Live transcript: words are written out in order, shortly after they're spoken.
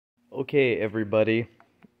Okay everybody,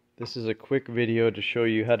 this is a quick video to show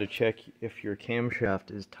you how to check if your camshaft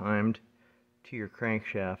is timed to your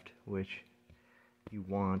crankshaft, which you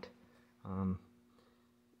want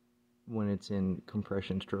when it's in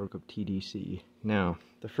compression stroke of TDC. Now,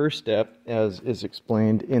 the first step, as is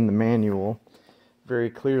explained in the manual very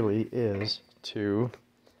clearly, is to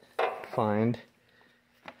find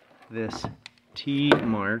this T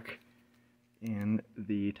mark in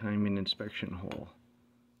the timing inspection hole.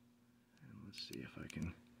 Let's see if I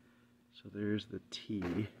can. So there's the T.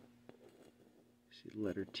 See the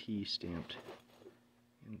letter T stamped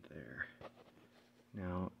in there.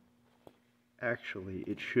 Now, actually,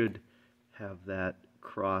 it should have that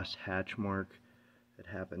cross hatch mark that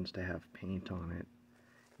happens to have paint on it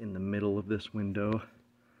in the middle of this window,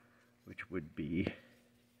 which would be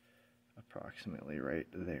approximately right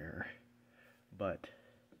there. But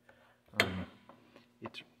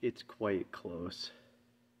it's quite close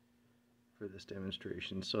for this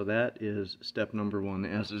demonstration. So that is step number one,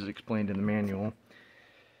 as is explained in the manual.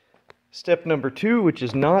 Step number two, which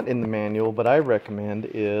is not in the manual but I recommend,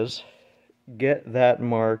 is get that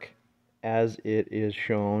mark as it is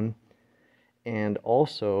shown, and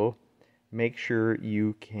also make sure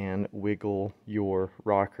you can wiggle your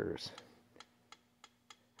rockers.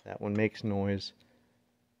 That one makes noise.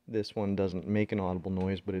 This one doesn't make an audible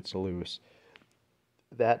noise, but it's loose.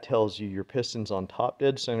 That tells you your piston's on top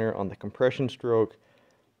dead center on the compression stroke.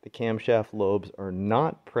 The camshaft lobes are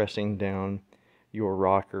not pressing down your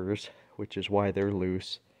rockers, which is why they're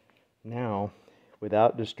loose. Now,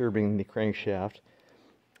 without disturbing the crankshaft,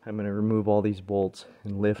 I'm going to remove all these bolts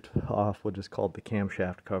and lift off what is called the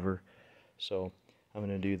camshaft cover. So I'm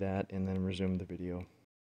going to do that and then resume the video.